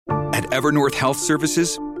At Evernorth Health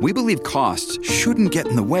Services, we believe costs shouldn't get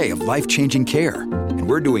in the way of life-changing care, and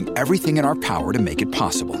we're doing everything in our power to make it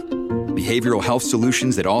possible. Behavioral health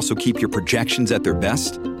solutions that also keep your projections at their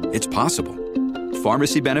best? It's possible.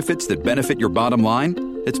 Pharmacy benefits that benefit your bottom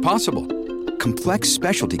line? It's possible. Complex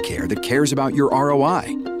specialty care that cares about your ROI?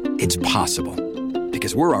 It's possible.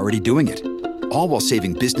 Because we're already doing it. All while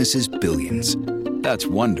saving businesses billions. That's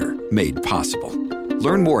Wonder made possible.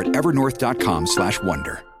 Learn more at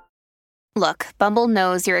evernorth.com/wonder. Look, Bumble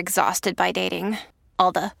knows you're exhausted by dating.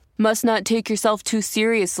 All the must not take yourself too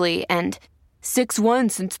seriously and 6'1"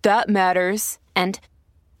 since that matters. And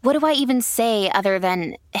what do I even say other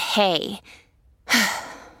than hey?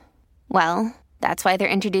 Well, that's why they're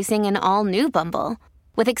introducing an all-new Bumble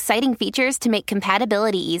with exciting features to make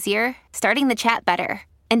compatibility easier, starting the chat better,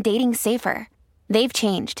 and dating safer. They've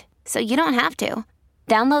changed, so you don't have to.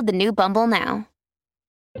 Download the new Bumble now.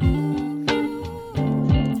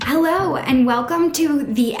 Hello, and welcome to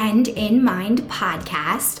the End in Mind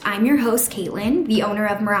podcast. I'm your host, Caitlin, the owner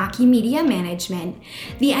of Meraki Media Management.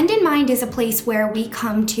 The End in Mind is a place where we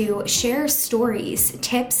come to share stories,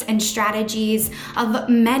 tips, and strategies of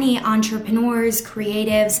many entrepreneurs,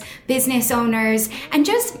 creatives, business owners, and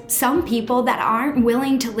just some people that aren't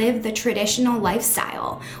willing to live the traditional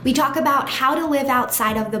lifestyle. We talk about how to live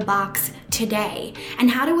outside of the box today and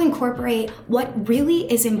how to incorporate what really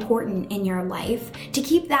is important in your life to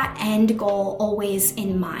keep that end goal always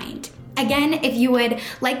in mind. Again, if you would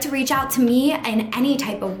like to reach out to me in any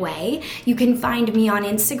type of way, you can find me on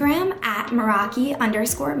Instagram at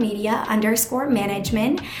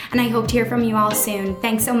Meraki_media_management. And I hope to hear from you all soon.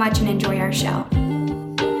 Thanks so much and enjoy our show.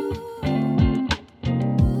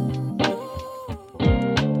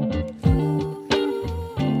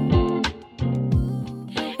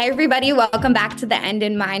 Hey everybody, welcome back to the End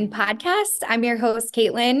in Mind podcast. I'm your host,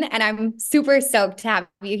 Caitlin, and I'm super stoked to have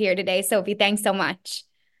you here today. Sophie, thanks so much.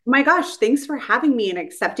 My gosh, thanks for having me and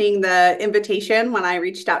accepting the invitation when I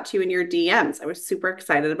reached out to you in your DMs. I was super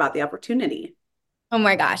excited about the opportunity. Oh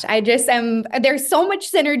my gosh, I just am, there's so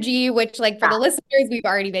much synergy, which like for the listeners, we've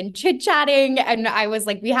already been chit-chatting and I was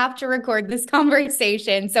like, we have to record this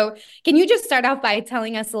conversation. So can you just start off by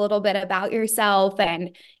telling us a little bit about yourself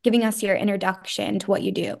and giving us your introduction to what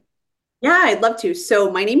you do? Yeah, I'd love to. So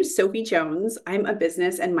my name is Sophie Jones. I'm a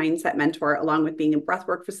business and mindset mentor, along with being a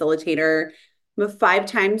breathwork facilitator. I'm a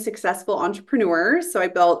 5-time successful entrepreneur. So I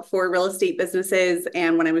built 4 real estate businesses.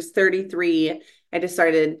 And when I was 33, I was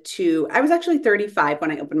actually 35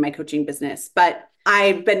 when I opened my coaching business, but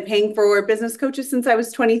I've been paying for business coaches since I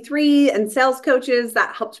was 23 and sales coaches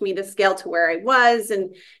that helped me to scale to where I was.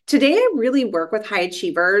 And today I really work with high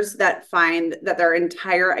achievers that find that their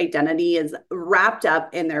entire identity is wrapped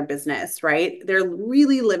up in their business, right? They're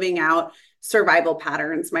really living out survival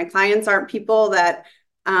patterns. My clients aren't people that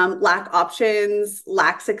lack options,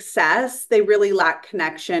 lack success. They really lack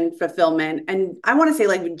connection, fulfillment, and I want to say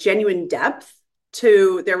like genuine depth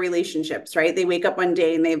to their relationships, right? They wake up one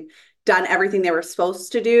day and they've done everything they were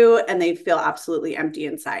supposed to do and they feel absolutely empty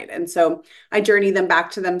inside. And so I journey them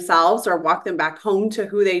back to themselves or walk them back home to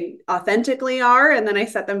who they authentically are. And then I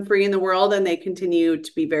set them free in the world and they continue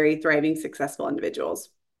to be very thriving, successful individuals.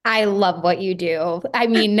 I love what you do. I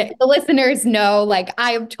mean, the listeners know, like,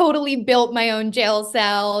 I have totally built my own jail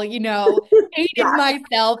cell, hated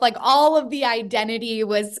myself. Like, all of the identity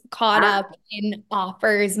was caught up in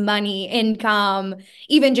offers, money, income,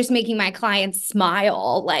 even just making my clients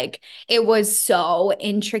smile. Like, it was so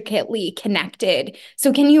intricately connected.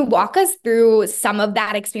 So can you walk us through some of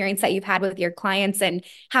that experience that you've had with your clients and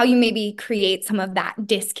how you maybe create some of that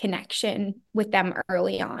disconnection with them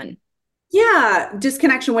early on? Yeah,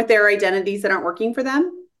 disconnection with their identities that aren't working for them.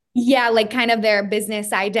 Yeah, like kind of their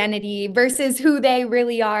business identity versus who they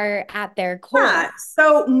really are at their core. Yeah.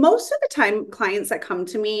 So most of the time, clients that come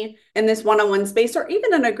to me in this one-on-one space or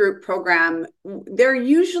even in a group program, they're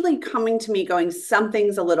usually coming to me going,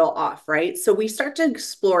 something's a little off, right? So we start to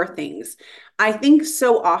explore things. I think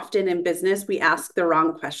so often in business, we ask the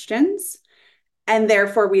wrong questions. And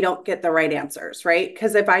therefore, we don't get the right answers, right?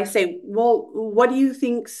 Because if I say, well, what do you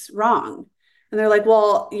think's wrong? And they're like,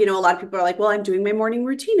 well, a lot of people are like, well, I'm doing my morning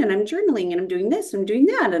routine and I'm journaling and I'm doing this and I'm doing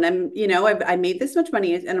that. And I made this much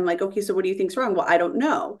money. And I'm like, okay, so what do you think's wrong? Well, I don't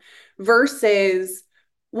know. Versus,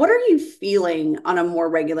 what are you feeling on a more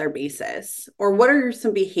regular basis? Or what are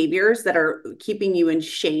some behaviors that are keeping you in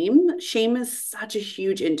shame? Shame is such a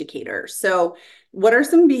huge indicator. So what are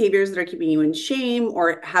some behaviors that are keeping you in shame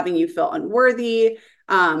or having you feel unworthy?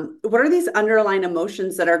 What are these underlying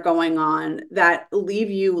emotions that are going on that leave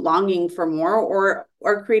you longing for more or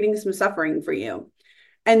are creating some suffering for you?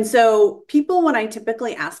 And so people, when I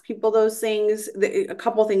typically ask people those things, a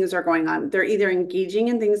couple things are going on. They're either engaging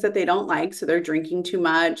in things that they don't like, so they're drinking too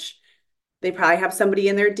much. They probably have somebody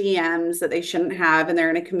in their DMs that they shouldn't have, and they're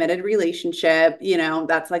in a committed relationship.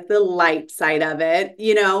 That's like the light side of it.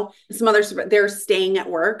 Some others, they're staying at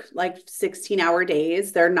work like 16-hour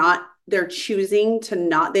days. They're choosing to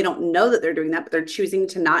not, they don't know that they're doing that, but they're choosing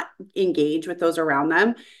to not engage with those around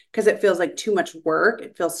them because it feels like too much work.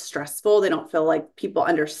 It feels stressful. They don't feel like people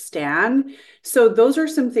understand. So those are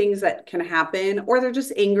some things that can happen, or they're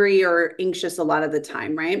just angry or anxious a lot of the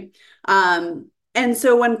time, right? And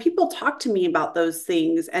so when people talk to me about those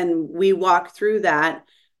things and we walk through that,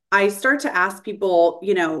 I start to ask people,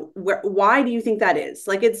 why do you think that is?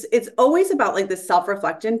 Like it's always about like the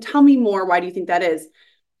self-reflection. Tell me more. Why do you think that is?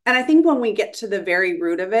 And I think when we get to the very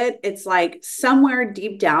root of it, it's like somewhere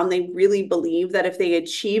deep down, they really believe that if they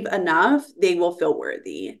achieve enough, they will feel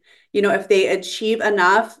worthy. If they achieve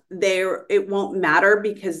enough, it won't matter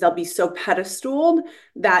because they'll be so pedestaled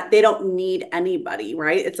that they don't need anybody,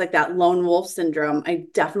 right? It's like that lone wolf syndrome. I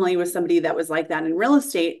definitely was somebody that was like that in real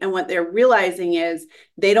estate. And what they're realizing is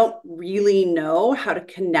they don't really know how to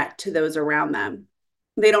connect to those around them.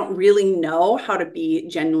 They don't really know how to be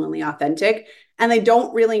genuinely authentic, and they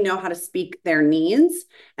don't really know how to speak their needs.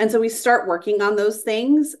 And so we start working on those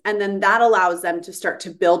things, and then that allows them to start to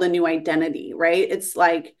build a new identity, right? It's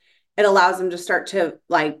like it allows them to start to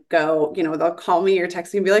like go, they'll call me or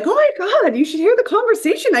text me and be like, "Oh my God, you should hear the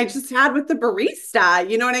conversation I just had with the barista."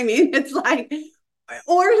 You know what I mean? It's like,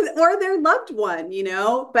 or their loved one,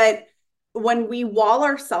 but when we wall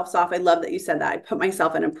ourselves off, I love that you said that. I put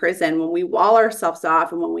myself in a prison. When we wall ourselves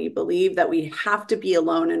off and when we believe that we have to be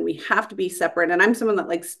alone and we have to be separate, and I'm someone that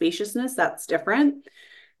likes spaciousness, that's different,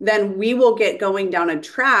 then we will get going down a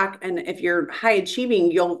track. And if you're high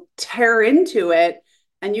achieving, you'll tear into it.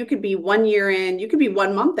 And you could be 1 year in, you could be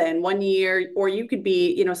 1 month in, 1 year, or you could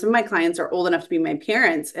be, some of my clients are old enough to be my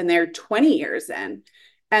parents and they're 20 years in.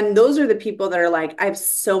 And those are the people that are like, I have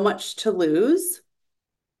so much to lose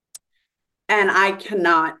and I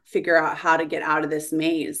cannot figure out how to get out of this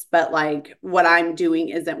maze, but like what I'm doing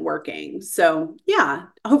isn't working. So yeah,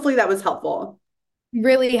 hopefully that was helpful.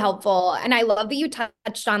 Really helpful. And I love that you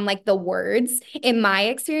touched on like the words. In my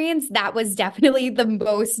experience, that was definitely the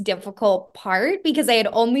most difficult part because I had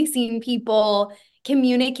only seen people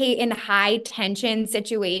communicate in high tension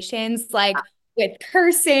situations, like with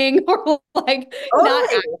cursing or like not Oh,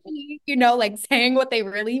 actually, like saying what they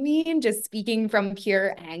really mean, just speaking from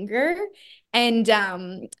pure anger. And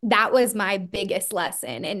that was my biggest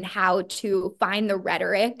lesson in how to find the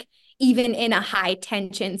rhetoric even in a high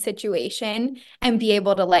tension situation and be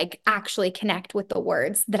able to like actually connect with the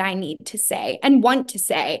words that I need to say and want to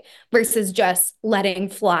say versus just letting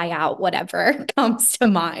fly out whatever comes to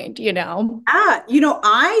mind.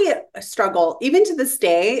 I struggle even to this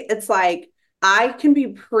day. It's like I can be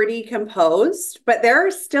pretty composed, but there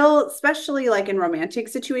are still, especially like in romantic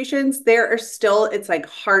situations, it's like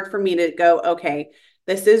hard for me to go, okay,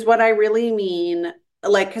 this is what I really mean.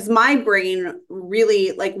 Like, because my brain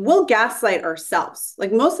really, like, we'll gaslight ourselves.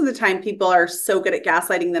 Like, most of the time, people are so good at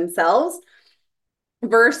gaslighting themselves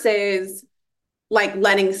versus like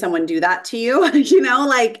letting someone do that to you.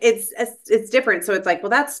 Like it's different. So it's like, well,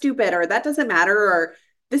 that's stupid, or that doesn't matter, or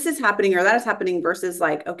this is happening, or that is happening, versus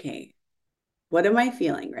like, okay, what am I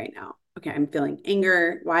feeling right now? Okay, I'm feeling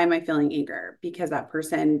anger. Why am I feeling anger? Because that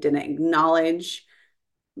person didn't acknowledge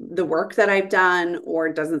the work that I've done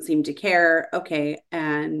or doesn't seem to care. Okay,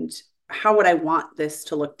 and how would I want this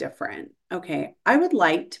to look different? Okay, I would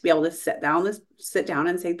like to be able to sit down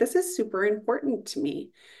and say, this is super important to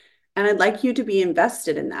me. And I'd like you to be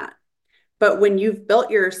invested in that. But when you've built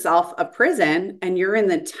yourself a prison and you're in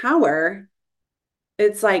the tower,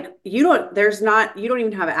 it's like you don't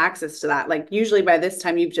even have access to that. Like usually by this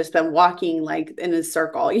time you've just been walking like in a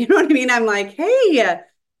circle. You know what I mean? I'm like, hey,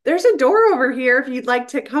 there's a door over here if you'd like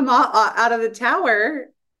to come out of the tower.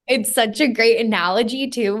 It's such a great analogy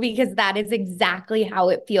too, because that is exactly how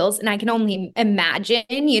it feels. And I can only imagine,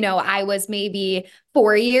 I was maybe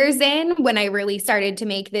 4 years in when I really started to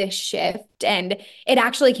make this shift. And it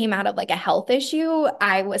actually came out of like a health issue.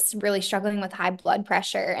 I was really struggling with high blood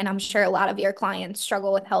pressure. And I'm sure a lot of your clients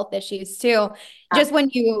struggle with health issues too. Just when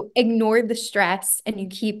you ignore the stress and you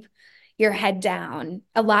keep your head down.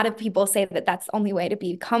 A lot of people say that that's the only way to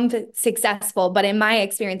become successful. But in my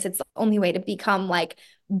experience, it's the only way to become like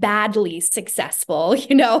badly successful.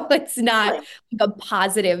 It's not like a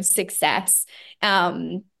positive success. So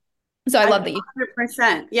I love that you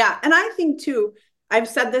 100%. Yeah. And I think too, I've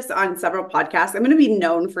said this on several podcasts. I'm going to be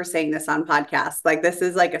known for saying this on podcasts. Like this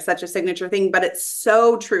is like such a signature thing, but it's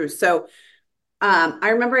so true. So I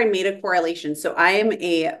remember I made a correlation. So I am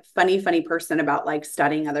a funny person about like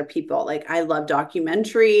studying other people. Like I love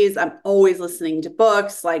documentaries. I'm always listening to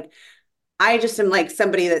books. Like I just am like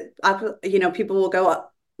somebody that, people will go up.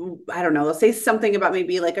 I don't know, they'll say something about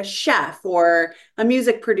maybe like a chef or a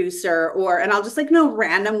music producer, and I'll just like know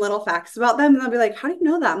random little facts about them. And they'll be like, how do you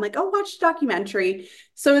know that? I'm like, oh, watch a documentary.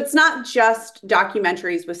 So it's not just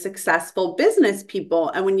documentaries with successful business people.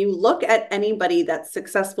 And when you look at anybody that's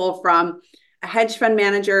successful, from a hedge fund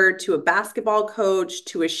manager to a basketball coach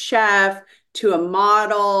to a chef to a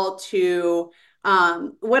model to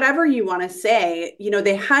whatever you want to say,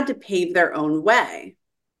 they had to pave their own way.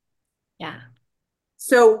 Yeah.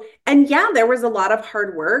 So, and yeah, there was a lot of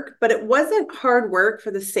hard work, but it wasn't hard work for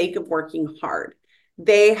the sake of working hard.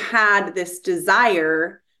 They had this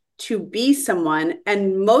desire to be someone.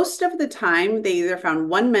 And most of the time, they either found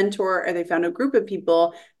one mentor or they found a group of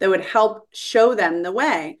people that would help show them the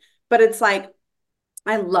way. But it's like,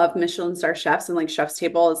 I love Michelin star chefs, and like Chef's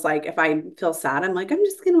Table is like, if I feel sad, I'm like, I'm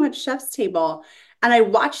just going to watch Chef's Table. And I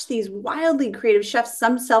watched these wildly creative chefs,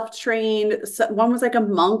 some self-trained, one was like a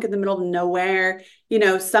monk in the middle of nowhere,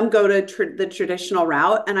 some go to the traditional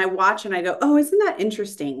route. And I watch and I go, oh, isn't that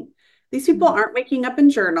interesting? These people aren't waking up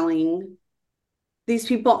and journaling. These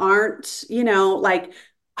people aren't, like,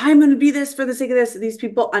 I'm going to be this for the sake of this. These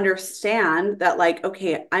people understand that, like,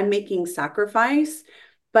 okay, I'm making sacrifice,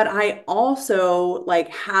 but I also like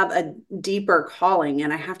have a deeper calling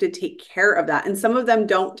and I have to take care of that. And some of them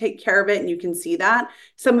don't take care of it. And you can see that.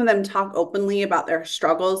 Some of them talk openly about their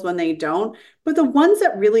struggles when they don't. But the ones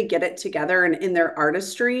that really get it together and in their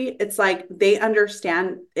artistry, it's like they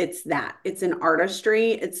understand it's an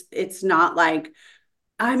artistry. It's not like,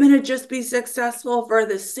 I'm going to just be successful for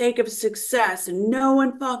the sake of success and no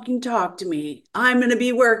one fucking talk to me. I'm going to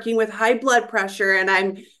be working with high blood pressure and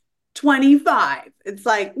I'm 25. It's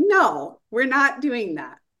like, no, we're not doing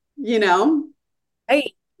that,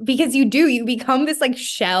 Right. Because you become this like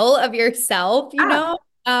shell of yourself, Yeah,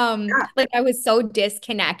 yeah. like I was so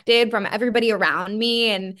disconnected from everybody around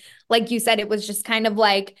me. And like you said, it was just kind of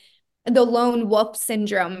like the lone wolf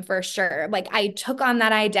syndrome for sure. Like I took on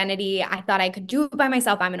that identity. I thought I could do it by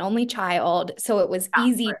myself. I'm an only child. So it was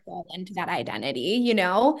easy to fall into that identity.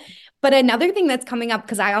 But another thing that's coming up,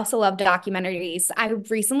 because I also love documentaries, I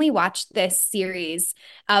recently watched this series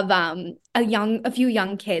of a few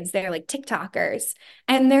young kids. They're like TikTokers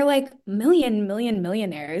and they're like million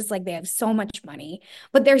millionaires. Like they have so much money,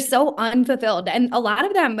 but they're so unfulfilled. And a lot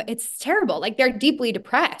of them, it's terrible. Like they're deeply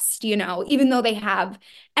depressed, even though they have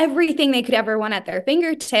everything they could ever want at their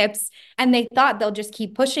fingertips. And they thought they'll just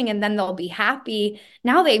keep pushing and then they'll be happy.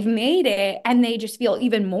 Now they've made it and they just feel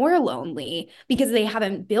even more lonely because they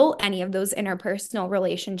haven't built any of those interpersonal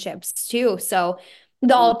relationships too. So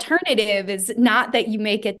the alternative is not that you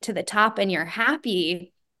make it to the top and you're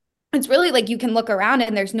happy. It's really like you can look around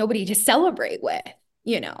and there's nobody to celebrate with.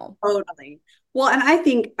 Totally. Well, and I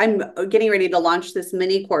think I'm getting ready to launch this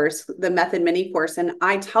mini course, the Method mini course. And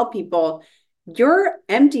I tell people, your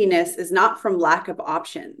emptiness is not from lack of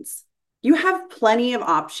options. You have plenty of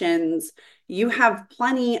options. You have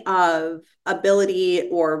plenty of ability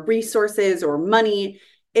or resources or money.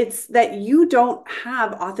 It's that you don't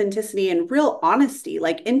have authenticity and real honesty,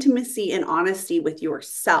 like intimacy and honesty with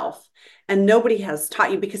yourself. And nobody has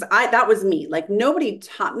taught you, because that was me. Like nobody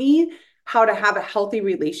taught me how to have a healthy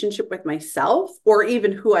relationship with myself or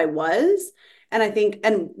even who I was. And I think,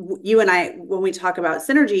 and you and I, when we talk about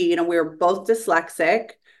synergy, we're both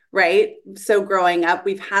dyslexic, right? So growing up,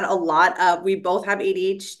 we both have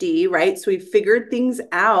ADHD, right? So we've figured things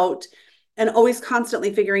out and always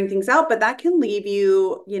constantly figuring things out, but that can leave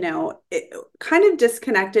you, kind of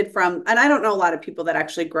disconnected from, and I don't know a lot of people that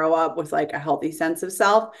actually grow up with like a healthy sense of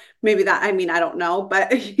self. Maybe that, I mean, I don't know,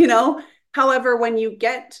 but however, when you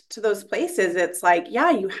get to those places, it's like,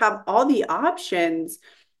 yeah, you have all the options,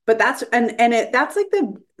 but that's like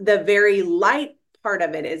the very light part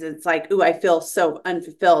of it is it's like, ooh, I feel so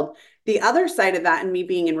unfulfilled. The other side of that, and me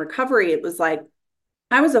being in recovery, it was like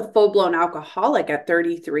I was a full-blown alcoholic at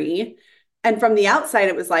 33. And from the outside,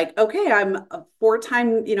 it was like, okay, I'm a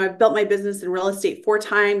four-time, I've built my business in real estate 4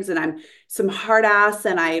 times and I'm some hard ass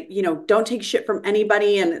and I, don't take shit from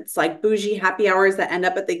anybody. And it's like bougie happy hours that end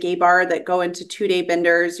up at the gay bar that go into 2-day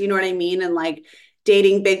benders, you know what I mean? And like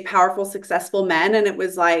dating big, powerful, successful men. And it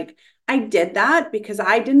was like, I did that because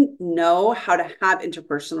I didn't know how to have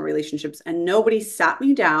interpersonal relationships. And nobody sat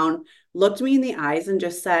me down, looked me in the eyes and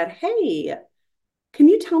just said, hey, can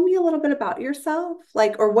you tell me a little bit about yourself?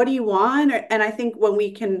 Like, or what do you want? And I think when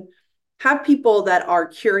we can have people that are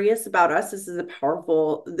curious about us, this is the power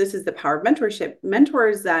of mentorship.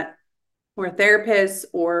 Mentors that or therapists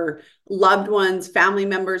or loved ones, family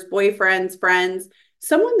members, boyfriends, friends,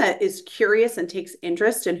 someone that is curious and takes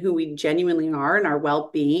interest in who we genuinely are and our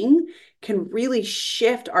well-being can really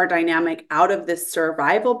shift our dynamic out of this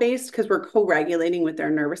survival based because we're co-regulating with their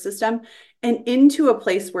nervous system and into a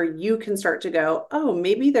place where you can start to go, oh,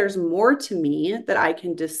 maybe there's more to me that I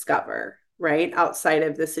can discover, right? Outside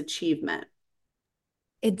of this achievement.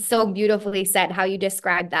 It's so beautifully said how you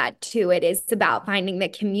described that too. It is about finding the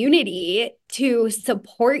community to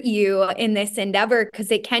support you in this endeavor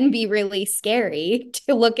because it can be really scary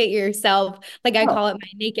to look at yourself. Like I Oh, call it my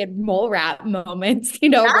naked mole rat moments, you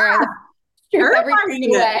know, where I like yeah, strip everything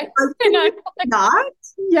terrifying. away. And I'm like, Not?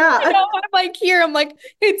 Yeah. you know, I'm like here, I'm like,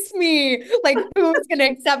 it's me. Like, who's gonna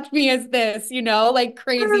accept me as this, you know, like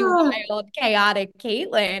crazy, wild, chaotic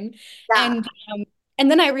Caitlin. Yeah, And and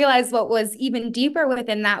then I realized what was even deeper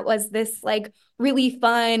within that was this like really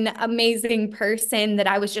fun, amazing person that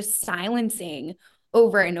I was just silencing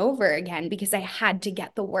over and over again because I had to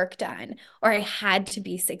get the work done or I had to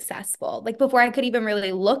be successful. Like before I could even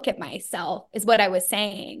really look at myself, is what I was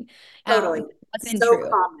saying. totally. Wasn't So true.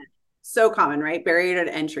 common. So common, right? Barrier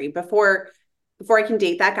to entry. Before I can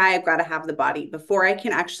date that guy, I've got to have the body. Before I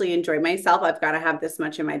can actually enjoy myself, I've got to have this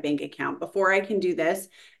much in my bank account. Before I can do this.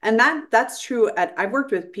 And that's true I've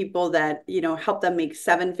worked with people that, help them make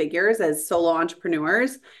seven figures as solo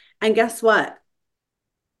entrepreneurs. And guess what?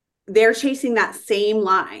 They're chasing that same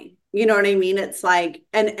line. You know what I mean? It's like,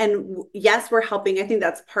 and yes, we're helping. I think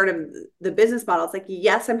that's part of the business model. It's like,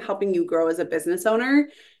 yes, I'm helping you grow as a business owner.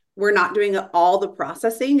 We're not doing all the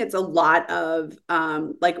processing. It's a lot of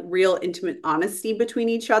like real intimate honesty between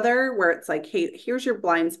each other, where it's like, hey, here's your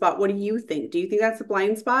blind spot. What do you think? Do you think that's a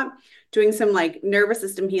blind spot? Doing some like nervous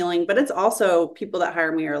system healing, but it's also people that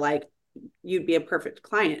hire me are like, you'd be a perfect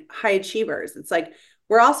client, high achievers. It's like,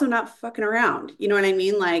 we're also not fucking around. You know what I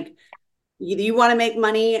mean? Like, you want to make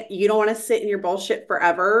money. You don't want to sit in your bullshit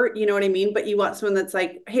forever. You know what I mean? But you want someone that's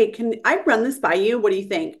like, hey, can I run this by you? What do you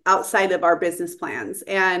think outside of our business plans?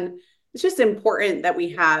 And it's just important that we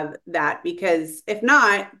have that because if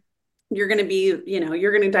not, you're going to be,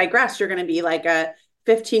 you're going to digress. You're going to be like a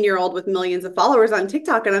 15-year-old with millions of followers on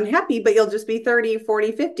TikTok and unhappy, but you'll just be 30,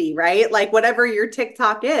 40, 50, right? Like whatever your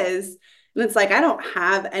TikTok is. And it's like, I don't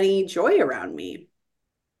have any joy around me.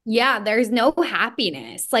 Yeah, there's no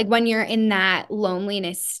happiness. Like when you're in that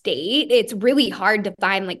loneliness state, it's really hard to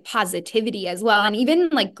find like positivity as well. And even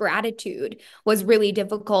like gratitude was really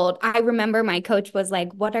difficult. I remember my coach was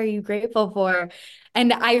like, "What are you grateful for?"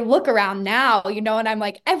 And I look around now, and I'm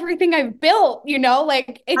like, everything I've built,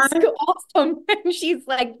 like it's awesome. And she's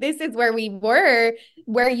like, this is where we were,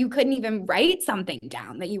 where you couldn't even write something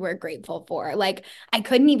down that you were grateful for. Like I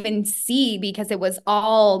couldn't even see because it was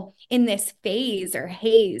all in this phase or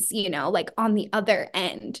haze, like on the other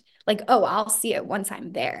end. Like, oh, I'll see it once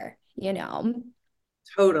I'm there.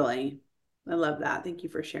 Totally. I love that. Thank you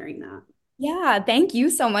for sharing that. Yeah, thank you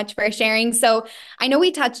so much for sharing. So, I know we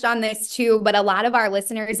touched on this too, but a lot of our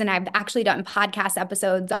listeners, and I've actually done podcast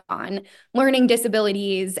episodes on learning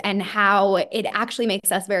disabilities and how it actually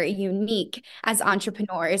makes us very unique as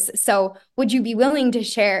entrepreneurs. So, would you be willing to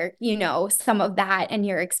share, some of that and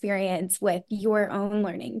your experience with your own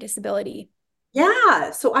learning disability?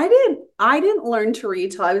 Yeah. So I didn't learn to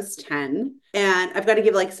read till I was 10. And I've got to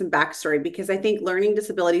give like some backstory because I think learning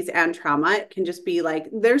disabilities and trauma can just be like,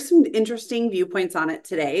 there's some interesting viewpoints on it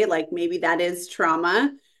today. Like maybe that is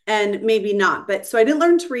trauma and maybe not. But so I didn't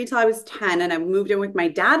learn to read till I was 10 and I moved in with my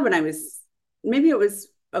dad when maybe it was,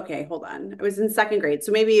 okay, hold on. I was in second grade.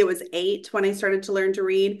 So maybe it was 8 when I started to learn to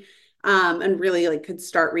read. And really like could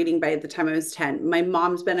start reading by the time I was 10. My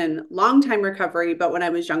mom's been in long time recovery, but when I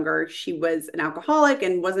was younger, she was an alcoholic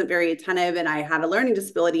and wasn't very attentive. And I had a learning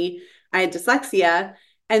disability. I had dyslexia.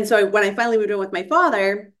 And so when I finally moved in with my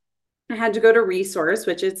father, I had to go to resource,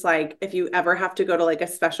 which it's like, if you ever have to go to like a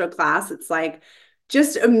special class, it's like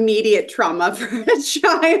just immediate trauma for a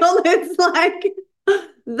child. It's like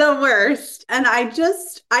the worst. And I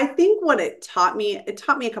think what it taught me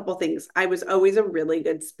a couple things. I was always a really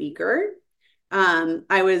good speaker.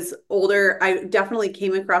 I was older. I definitely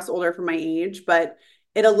came across older for my age, but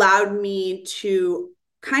it allowed me to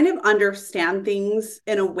kind of understand things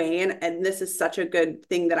in a way. And this is such a good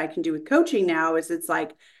thing that I can do with coaching now is it's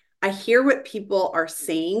like, I hear what people are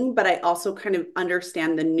saying, but I also kind of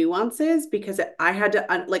understand the nuances because I had to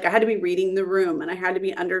I had to be reading the room and I had to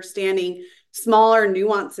be understanding smaller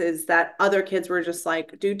nuances that other kids were just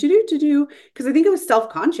like do because I think it was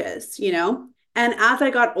self-conscious. And as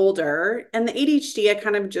I got older and the ADHD, I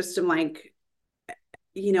kind of just am like,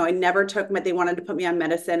 I never took they wanted to put me on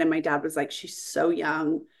medicine and my dad was like, she's so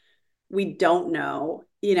young. we don't know,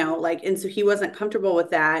 like, and so he wasn't comfortable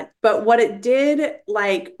with that. But what it did,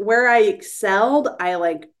 like where I excelled, I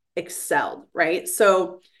like excelled, right?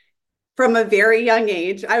 So from a very young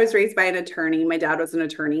age, I was raised by an attorney. My dad was an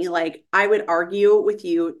attorney. Like I would argue with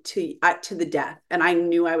you to the death, and I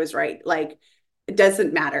knew I was right. Like it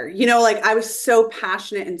doesn't matter, like I was so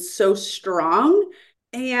passionate and so strong,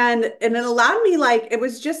 and it allowed me, like it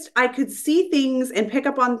was just I could see things and pick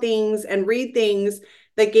up on things and read things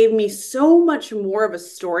that gave me so much more of a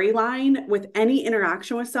storyline with any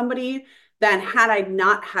interaction with somebody than had I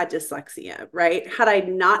not had dyslexia, right? Had I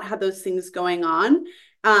not had those things going on.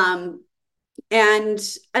 Um, and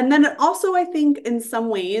then also I think in some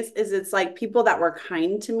ways is it's like people that were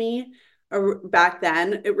kind to me back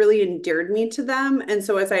then, it really endeared me to them. And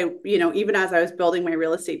so as I, even as I was building my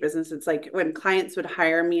real estate business, it's like when clients would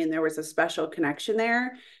hire me and there was a special connection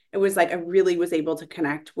there, it was like I really was able to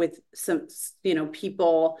connect with some,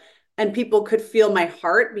 people, and people could feel my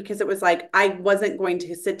heart, because it was like I wasn't going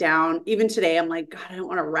to sit down. Even today I'm like, God, I don't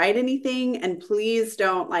want to write anything, and please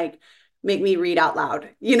don't like make me read out loud,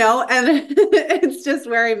 and it's just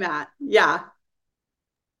where I'm at. Yeah.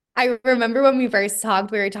 I remember when we first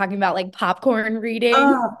talked, we were talking about like popcorn reading.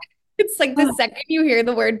 Oh, It's like the second you hear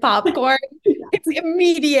the word popcorn, it's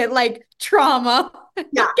immediate like trauma,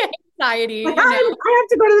 yeah. anxiety, Like, I have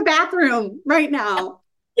to go to the bathroom right now.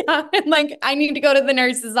 Yeah, and like I need to go to the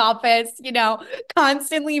nurse's office,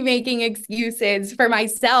 constantly making excuses for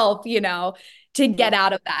myself, to get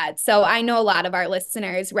out of that. So I know a lot of our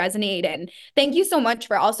listeners resonate. And thank you so much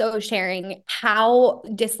for also sharing how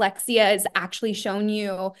dyslexia has actually shown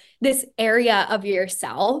you this area of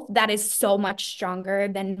yourself that is so much stronger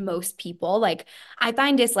than most people. Like I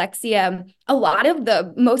find dyslexia, a lot of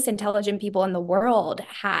the most intelligent people in the world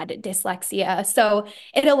had dyslexia. So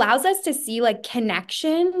it allows us to see like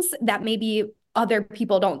connections that maybe other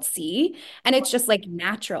people don't see. And it's just like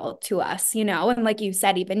natural to us, And like you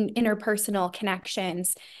said, even interpersonal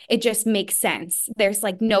connections, it just makes sense. There's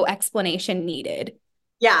like no explanation needed.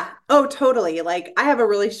 Yeah. Oh, totally. Like I have a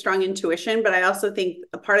really strong intuition, but I also think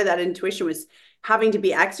a part of that intuition was having to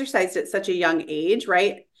be exercised at such a young age,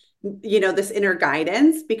 right? This inner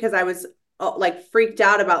guidance, because I was like freaked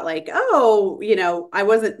out about like, oh,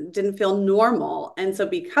 didn't feel normal. And so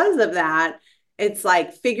because of that, it's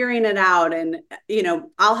like figuring it out. And,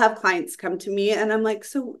 I'll have clients come to me and I'm like,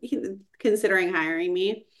 so, considering hiring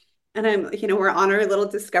me. And we're on our little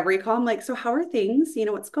discovery call. I'm like, so how are things?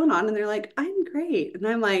 What's going on? And they're like, I'm great. And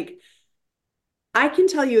I'm like, I can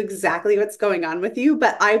tell you exactly what's going on with you,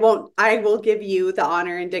 but I will give you the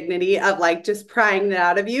honor and dignity of like just prying it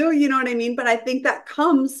out of you. You know what I mean? But I think that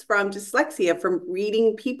comes from dyslexia, from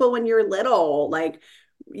reading people when you're little. Like,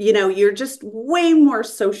 you're just way more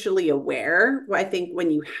socially aware, I think,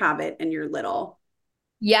 when you have it and you're little.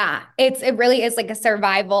 Yeah, it really is like a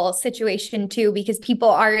survival situation too, because people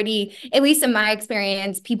already, at least in my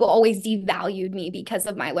experience, people always devalued me because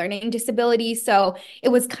of my learning disability. So it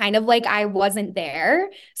was kind of like I wasn't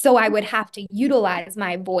there. So I would have to utilize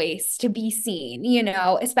my voice to be seen,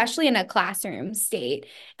 especially in a classroom state.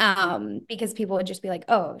 Because people would just be like,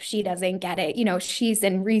 oh, she doesn't get it. She's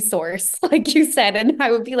in resource, like you said. And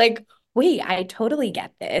I would be like, wait, I totally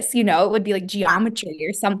get this. It would be like geometry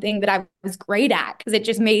or something that I was great at because it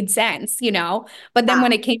just made sense, But then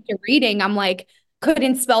when it came to reading, I'm like,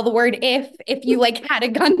 couldn't spell the word if you like had a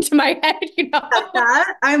gun to my head,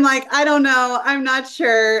 That, I'm like, I don't know. I'm not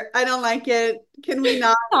sure. I don't like it. Can we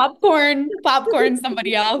not? Popcorn,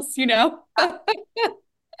 somebody else,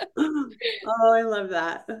 Oh, I love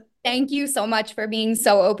that. Thank you so much for being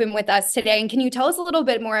so open with us today. And can you tell us a little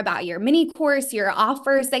bit more about your mini course, your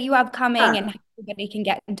offers that you have coming, and how everybody can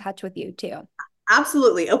get in touch with you too?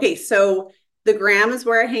 Absolutely. Okay. So the gram is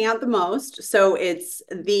where I hang out the most. So it's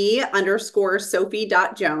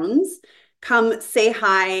 _Sophie.Jones. Come say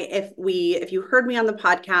hi. If you heard me on the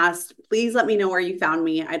podcast, please let me know where you found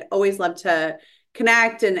me. I'd always love to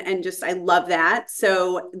connect, and just I love that.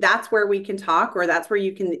 So that's where we can talk, or that's where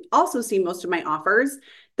you can also see most of my offers.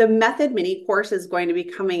 The method mini course is going to be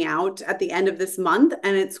coming out at the end of this month,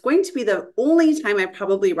 and it's going to be the only time I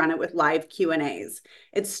probably run it with live Q&As.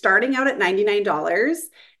 It's starting out at $99,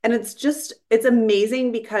 and it's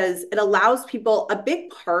amazing because it allows people, a big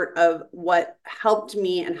part of what helped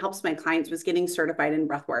me and helps my clients was getting certified in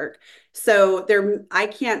breathwork. So I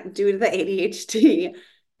can't, due to the ADHD,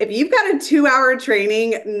 If you've got a 2-hour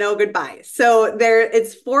training, no goodbye. So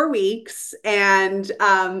it's 4 weeks, and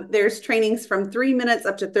there's trainings from 3 minutes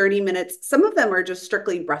up to 30 minutes. Some of them are just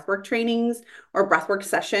strictly breathwork trainings or breathwork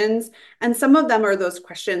sessions. And some of them are those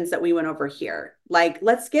questions that we went over here. Like,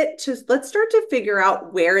 let's start to figure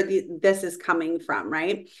out where this is coming from,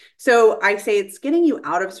 right? So I say it's getting you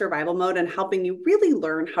out of survival mode and helping you really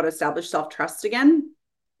learn how to establish self-trust again.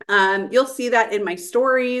 You'll see that in my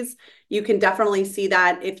stories. You can definitely see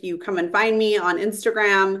that if you come and find me on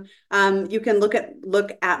Instagram. You can look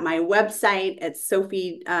at my website. It's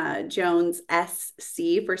Sophie Jones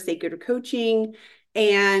SC for Sacred Coaching.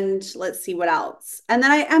 And let's see what else. And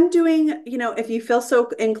then I am doing, if you feel so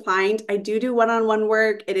inclined, I do one-on-one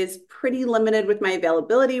work. It is pretty limited with my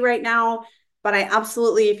availability right now. But I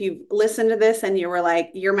absolutely, if you've listened to this and you were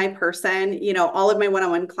like, you're my person, all of my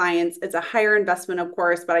one-on-one clients, it's a higher investment, of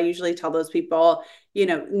course, but I usually tell those people,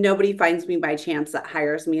 nobody finds me by chance that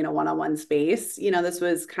hires me in a one-on-one space. This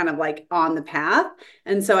was kind of like on the path.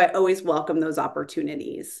 And so I always welcome those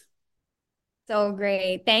opportunities. So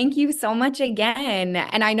great. Thank you so much again.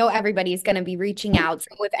 And I know everybody's going to be reaching out.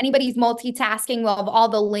 So if anybody's multitasking, we'll have all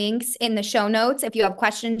the links in the show notes. If you have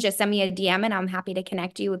questions, just send me a DM and I'm happy to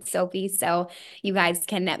connect you with Sophie so you guys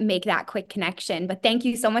can make that quick connection. But thank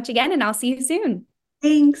you so much again, and I'll see you soon.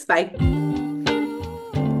 Thanks. Bye.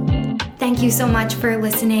 Thank you so much for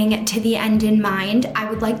listening to The End in Mind. I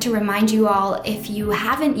would like to remind you all, if you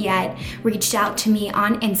haven't yet reached out to me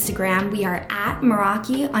on Instagram, we are at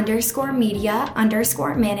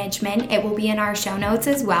Meraki_media_management. It will be in our show notes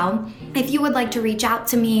as well. If you would like to reach out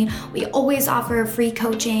to me, we always offer free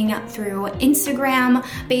coaching through Instagram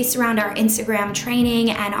based around our Instagram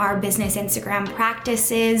training and our business Instagram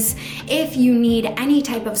practices. If you need any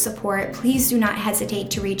type of support, please do not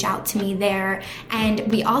hesitate to reach out to me there. And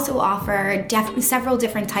we also offer several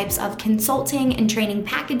different types of consulting and training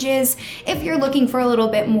packages if you're looking for a little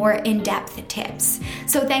bit more in-depth tips.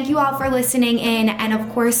 So thank you all for listening in, and of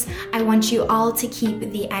course, I want you all to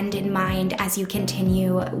keep the end in mind as you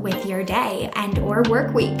continue with your day and or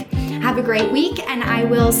work week. Have a great week, and I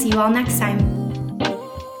will see you all next time.